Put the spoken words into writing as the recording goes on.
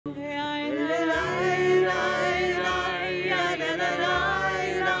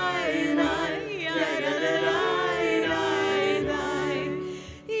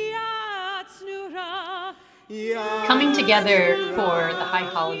together for the high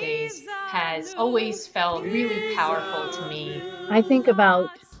holidays has always felt really powerful to me. I think about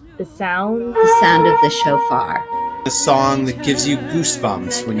the sound of the shofar. A song that gives you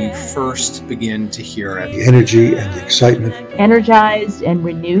goosebumps when you first begin to hear it. The energy and the excitement. Energized and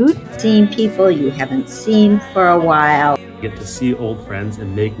renewed. Seeing people you haven't seen for a while. Get to see old friends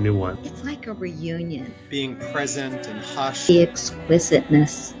and make new ones. It's like a reunion. Being present and hushed. The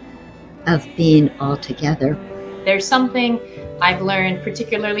exquisiteness of being all together. There's something I've learned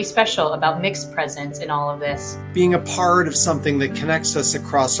particularly special about mixed presence in all of this. Being a part of something that connects us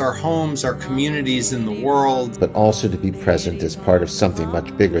across our homes, our communities, and the world. But also to be present as part of something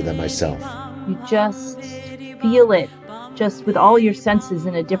much bigger than myself. You just feel it, just with all your senses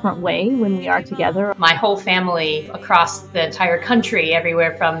in a different way when we are together. My whole family across the entire country,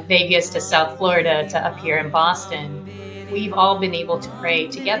 everywhere from Vegas to South Florida to up here in Boston, we've all been able to pray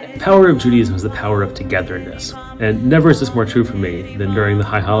together. The power of Judaism is the power of togetherness. And never is this more true for me than during the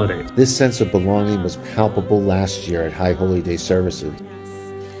High Holidays. This sense of belonging was palpable last year at High Holy Day services.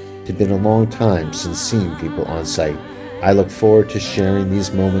 It had been a long time since seeing people on site. I look forward to sharing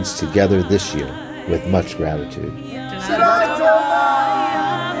these moments together this year with much gratitude. Shanah